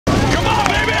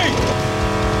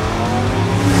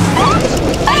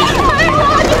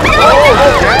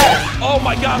Oh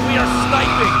my God, we are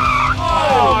sniping.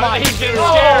 Oh my, he's getting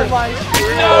scared.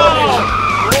 No!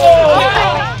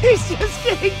 He's just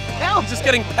getting pelted. Just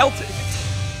getting pelted.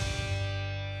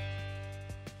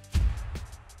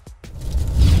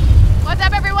 What's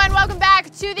up, everyone? Welcome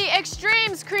back to the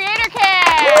XTREMES Creator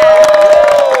Camp.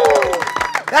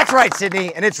 That's right,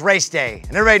 Sydney, and it's race day.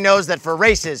 And everybody knows that for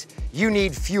races, you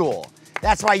need fuel.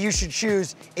 That's why you should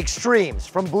choose XTREMES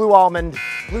from Blue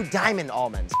Diamond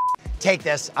Almonds. Take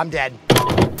this, I'm dead.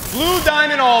 Blue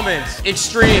Diamond Almonds,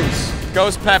 XTREMES,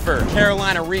 Ghost Pepper,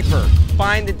 Carolina Reaper.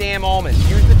 Find the damn almonds.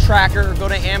 Use the tracker, go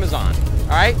to Amazon. All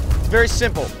right? It's very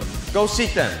simple. Go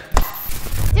seek them.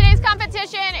 Today's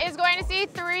competition is going to see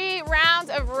 3 rounds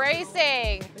of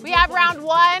racing. We have round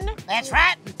 1. That's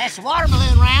right. That's the water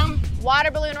balloon round.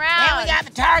 Water balloon round. Then we got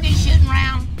the target shooting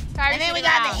round. And then we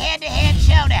got the head-to-head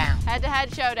showdown.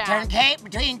 Head-to-head showdown. Turnkate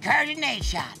between Kurt and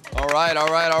Nadeshot. All right.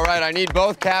 I need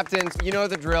both captains. You know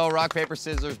the drill. Rock, paper,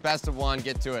 scissors. Best of one.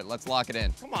 Get to it. Let's lock it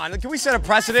in. Come on. Can we set a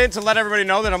precedent to let everybody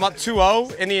know that I'm up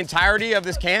 2-0 in the entirety of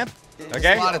this camp?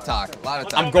 Okay? A lot of talk.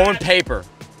 I'm going paper.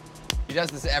 He does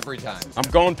this every time.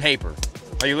 I'm going paper.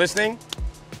 Are you listening?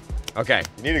 Okay.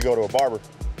 You need to go to a barber.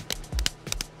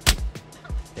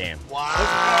 Damn.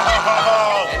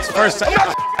 Wow! It's first time.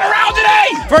 Around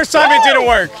today! First time it didn't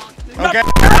work. Okay.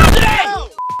 Around today!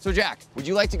 So Jack, would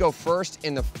you like to go first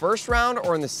in the first round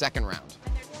or in the second round?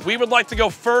 We would like to go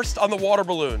first on the water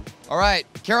balloon. All right,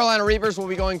 Carolina Reapers will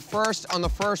be going first on the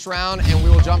first round and we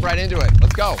will jump right into it.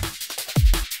 Let's go.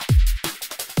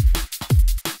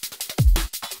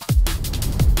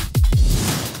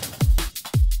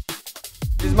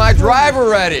 Is my driver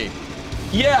ready?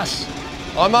 Yes.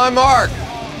 On my mark,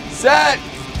 set,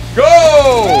 go!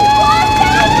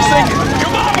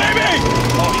 Come on, baby!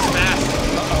 Oh, he's fast.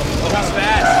 Uh-oh. Oh, he's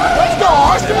fast. Let's go,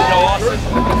 Austin. Let's go, Austin.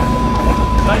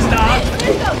 Nice dodge.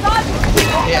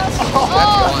 Hits. That's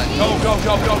one. Go.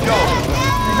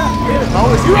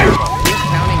 Who's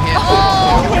counting hits?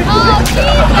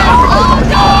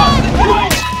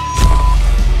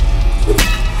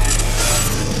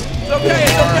 It's okay.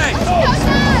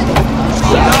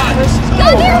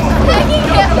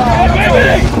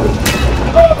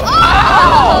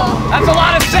 That's a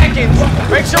lot of seconds.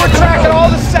 Make sure we're tracking all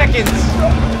the seconds.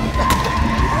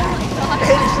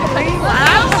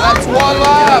 That's one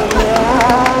lap.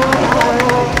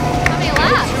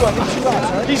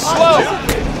 He's slow.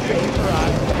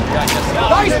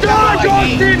 Nice dodge,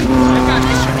 Austin.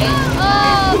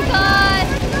 Oh, God.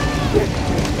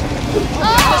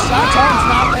 Time's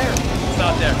not there. It's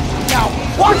not there. Now,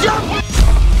 watch out!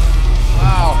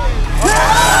 Wow.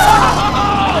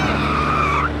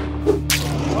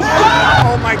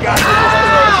 Oh my God. A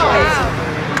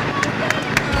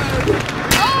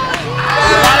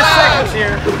lot of seconds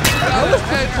here. A lot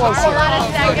of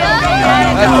seconds.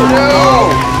 Let's go.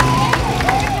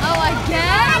 Oh,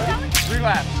 again? 3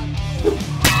 laps.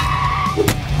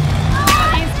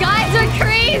 These guys are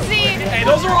crazy. Hey,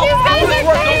 those are all These guys are those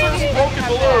are crazy. just broken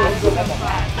balloons. Woo!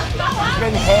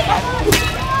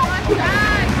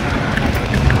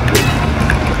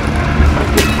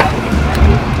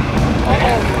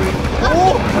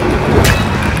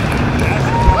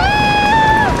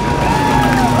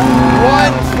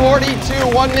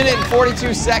 1 minute and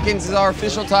 42 seconds is our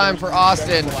official time for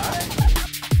Austin.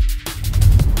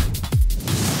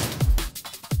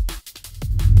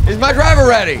 Is my driver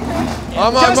ready?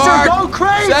 On my mark, go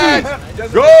crazy. set,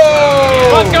 go!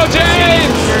 Let's go,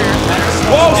 James!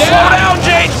 Whoa, slow down,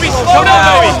 James. Slow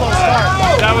down.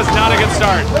 That was not a good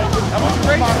start.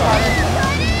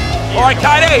 All right,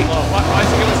 Kyedae.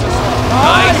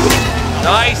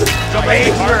 Nice.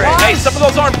 Hey, some of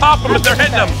those aren't popping, but they're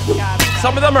hitting them.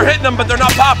 Some of them are hitting them, but they're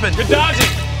not popping. Good dodging.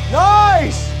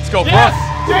 Nice. Let's go, bro. Yes.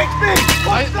 Take me.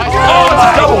 Oh, it's a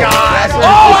double. That's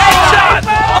Oh, headshot.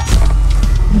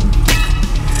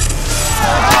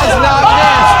 That's not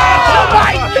missed. Oh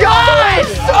my God.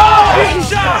 Oh,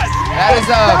 headshot. That is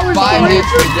a 5 hits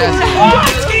for Jesse. Oh,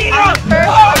 Skeeter.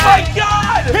 Oh, my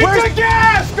God. Hit the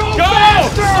gas. Go Go.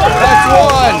 faster. That's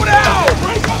one. Slow down.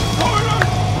 Break up the corner.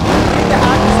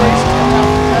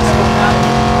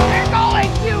 You're going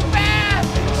too fast.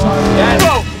 Yes.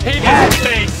 Whoa. He did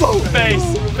face.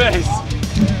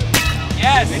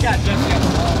 Yes. They got Jesse.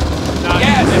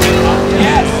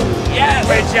 Yes.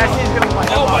 Wait, Jesse's gonna win.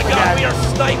 Oh my God, we are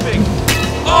sniping.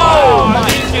 Oh,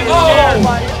 He's getting scared.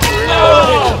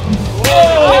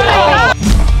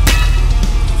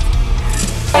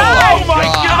 Oh my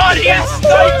God, he is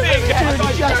sniping.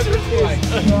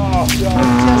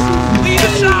 Lead a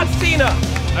shot, Cena.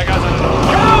 I got that.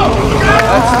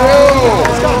 Let's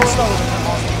go.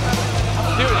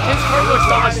 Dude, his car looks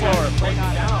so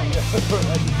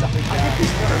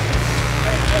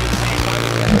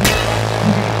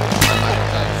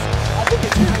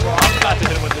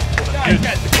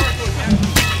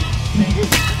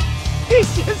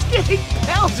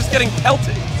He's just getting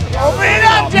pelted. Open it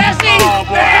up, Jesse! Oh,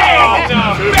 Bang!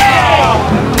 no. Bang!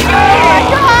 Oh my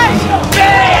gosh!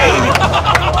 Bang!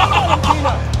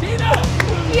 Tina!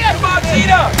 Yes! Come on,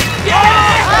 Tina!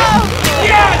 Yes! Oh.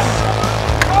 Yes!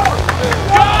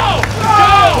 Go! Go!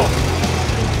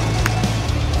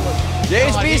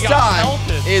 JHB's time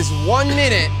is 1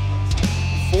 minute,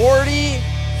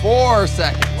 44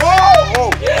 seconds.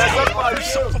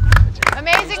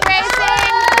 Amazing racing.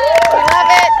 We love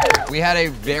it. We had a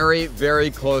very, very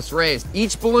close race.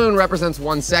 Each balloon represents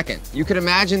 1 second. You could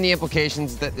imagine the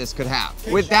implications that this could have.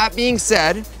 With that being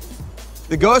said,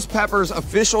 the Ghost Pepper's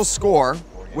official score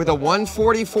with a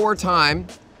 144 time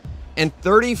and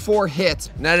 34 hits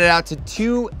netted out to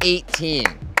 218.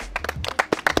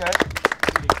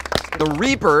 The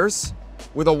Reapers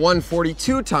with a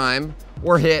 142 time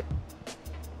were hit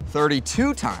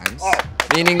 32 times,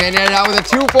 meaning they netted out with a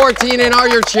 214 and are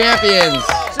your champions.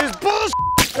 This is bullshit!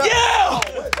 Yeah!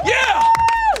 Yeah!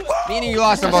 Meaning you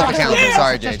lost on both accounts. I'm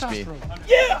sorry, JHB.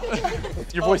 Yeah!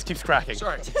 Your voice keeps cracking.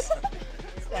 Sorry.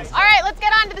 All right, let's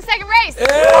get on to the second race.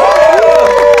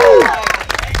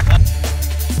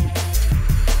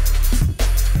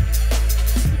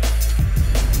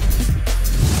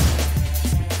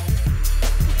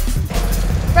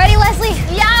 Ready, Leslie?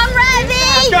 Yeah, I'm ready.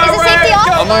 Is the safety off?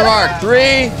 On my mark,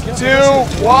 3, 2,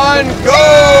 1, go!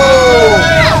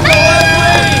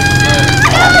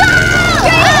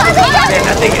 Man,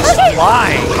 that thing is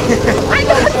flying. I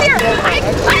got here.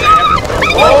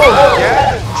 Oh,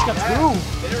 yeah! She got two.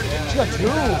 She got two.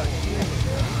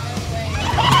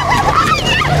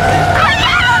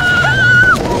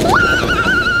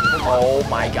 Oh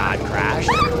my God, crash.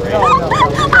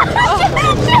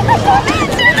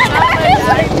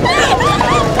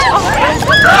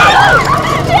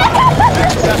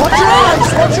 Watch your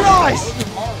eyes! Watch your eyes!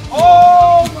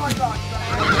 Oh my God!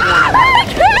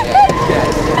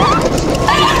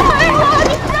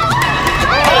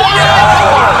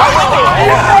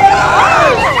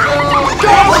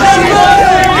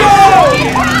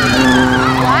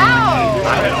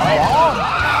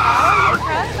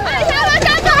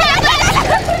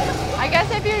 I guess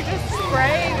if you're just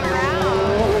spraying around.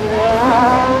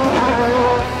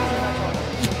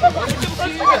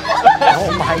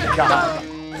 Oh my God.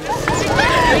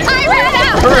 I ran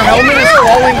out. Her helmet is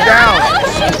falling down.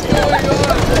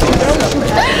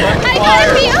 I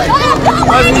gotta be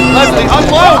Leslie,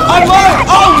 unload! Unload!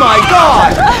 Oh my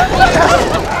God!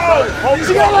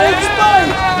 She got let it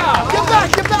spin! Get back!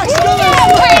 Get back! She got let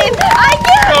it breathe. I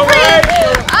can't breathe.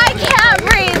 I can't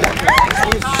breathe.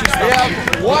 We have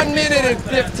 1 minute and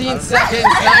 15 seconds,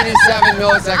 97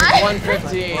 milliseconds,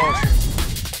 1:15.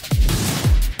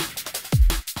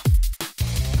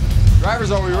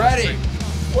 Drivers, are we ready?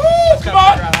 Woo! Come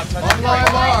on! On my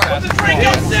mark. Let's drink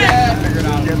it! Set, Go!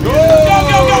 Go!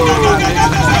 Go! Go! Go! Go! Go! Go!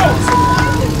 Go!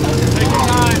 Take your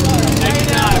time. Take your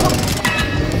time.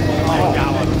 Oh, got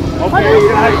one. Okay,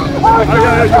 I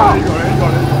got it.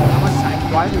 How much time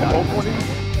do I have? 0.20?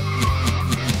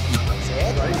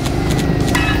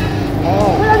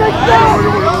 Oh.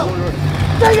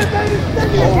 Take it! Take it!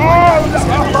 Take it! Oh!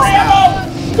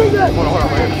 Take it! Hold on.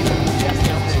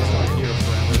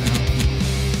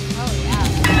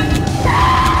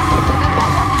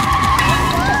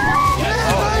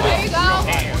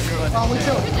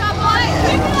 Good job, boys.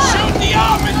 Shoot the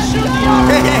oven! Shoot the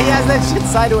oven! He has that shit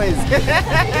sideways.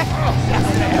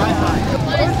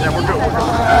 Yeah, we're good.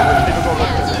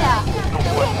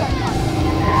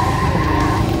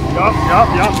 Yup.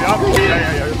 Yeah.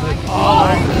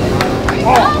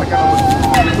 Oh my God.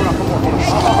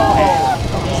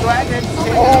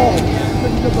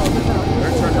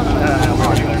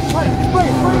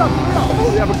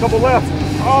 We have a couple left.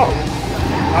 Oh.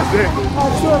 That's it.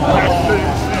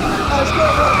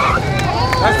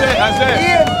 That's it.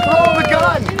 Ian, throw the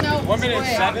gun. 1 minute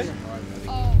 7.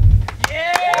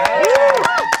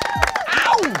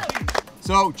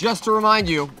 So just to remind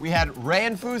you, we had Ray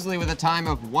and Fuslie with a time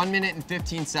of 1 minute and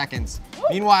 15 seconds.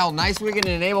 Meanwhile, Nice Wig and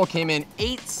Enable came in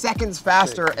 8 seconds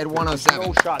faster at 107.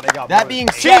 No shot. They got That being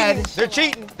said, They're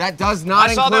cheating. that does not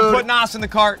I saw them include put Nas in the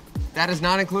cart. that does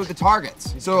not include the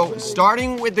targets. So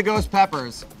starting with the Ghost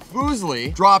Peppers,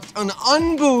 Fuslie dropped an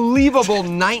unbelievable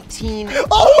 19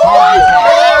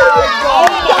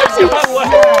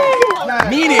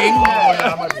 meaning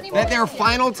that their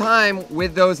final time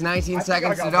with those 19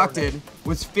 seconds deducted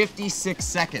was 56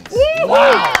 seconds.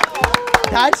 Wow.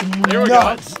 That's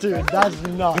nuts, dude. That's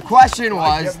nuts. The question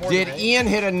was, did Ian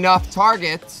hit enough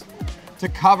targets to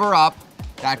cover up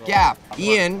that gap?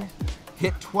 Ian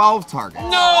hit 12 targets.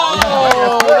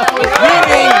 No!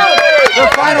 Meaning The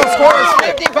final score is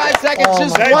 55 seconds,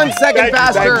 just 1 second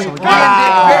faster. Ian did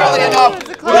barely enough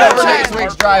whatever next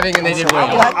week's driving, and they did win.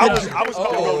 I just can't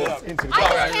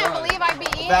believe I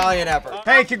beat Ian. Valiant effort.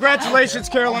 Hey, congratulations,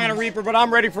 Carolina Reaper, but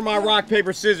I'm ready for my rock,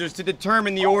 paper, scissors to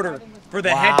determine the order for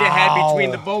the head-to-head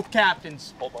between the both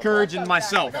captains, Courage and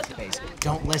myself.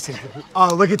 Don't listen.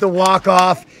 Oh, look at the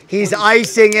walk-off. He's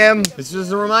icing him. This is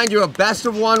to remind you of best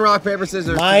of one rock, paper,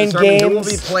 scissors Mind to determine who will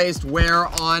games. be placed where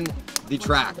on the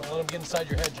track. Let him get inside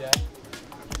your head, Jack.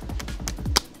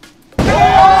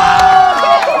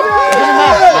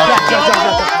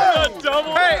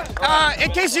 Hey,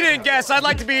 in case you didn't guess, I'd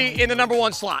like to be in the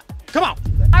 #1 slot. Come on.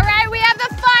 All right, we have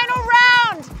the final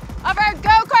round of our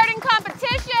go-karting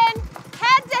competition.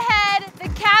 Head-to-head, the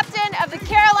captain of the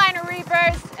Carolina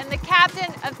Reapers and the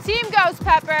captain of Team Ghost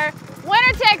Pepper.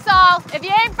 Winner takes all. If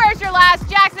you ain't first, you're last.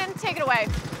 Jackson, take it away.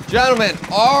 Gentlemen,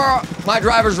 are my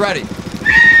drivers ready?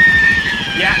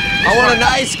 Yeah. I want a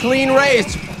nice, clean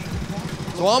race.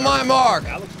 So on my mark,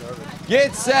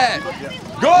 get set,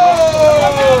 go!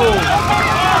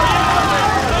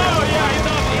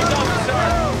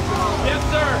 Yes,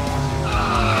 sir.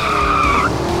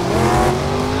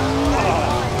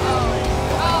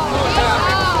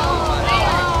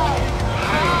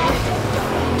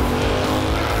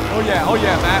 Oh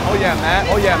yeah, Matt. Oh yeah, Matt.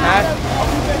 Oh yeah, Matt.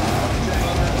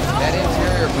 That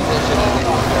interior position is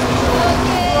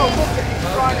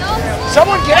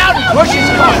Someone get out and push his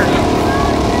car.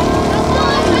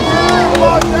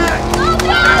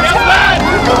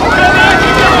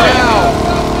 now.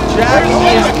 Jack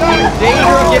is in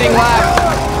danger of getting lapped.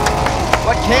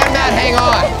 But can Matt hang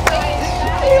on?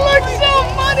 He looks so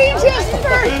funny just for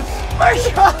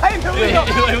trying to win.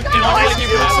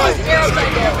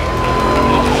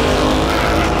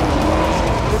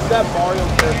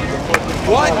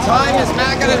 What time is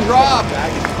Matt going to drop?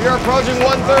 We are approaching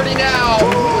 1:30 now.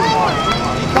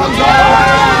 He comes all the way.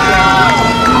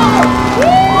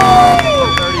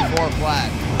 34 flat.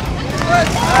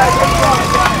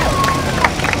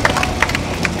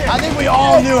 I think we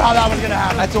all knew how that was going to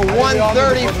happen. That's a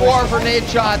 1:34 for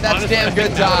Nadeshot. That's damn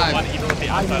good time.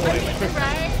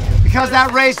 Because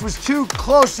that race was too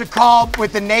close to call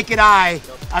with the naked eye,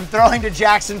 I'm throwing to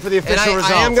Jackson for the official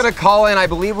results. I am going to call in. I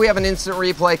believe we have an instant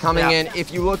replay coming in.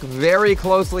 If you look very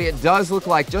closely, it does look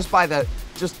like just by the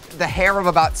hair of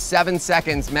about 7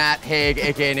 seconds, Matt Haig,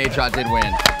 aka Nadeshot, did win.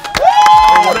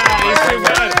 Oh, man, he's too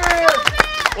good.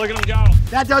 Look at him go.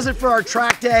 That does it for our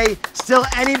track day. Still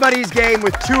anybody's game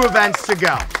with 2 events to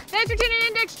go. Thanks for tuning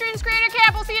in to XTREMES Creator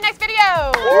Camp. We'll see you next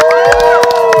video.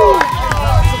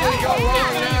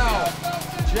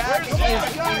 Jack is in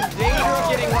danger of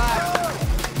getting lapped.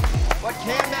 But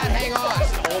can Matt hang on?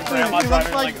 Old grandma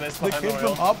driving like this. The kid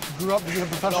from Up grew up being a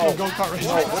professional go-kart racer.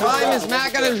 What time is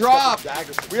Matt going to drop?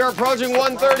 We are approaching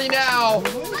 1:30 now.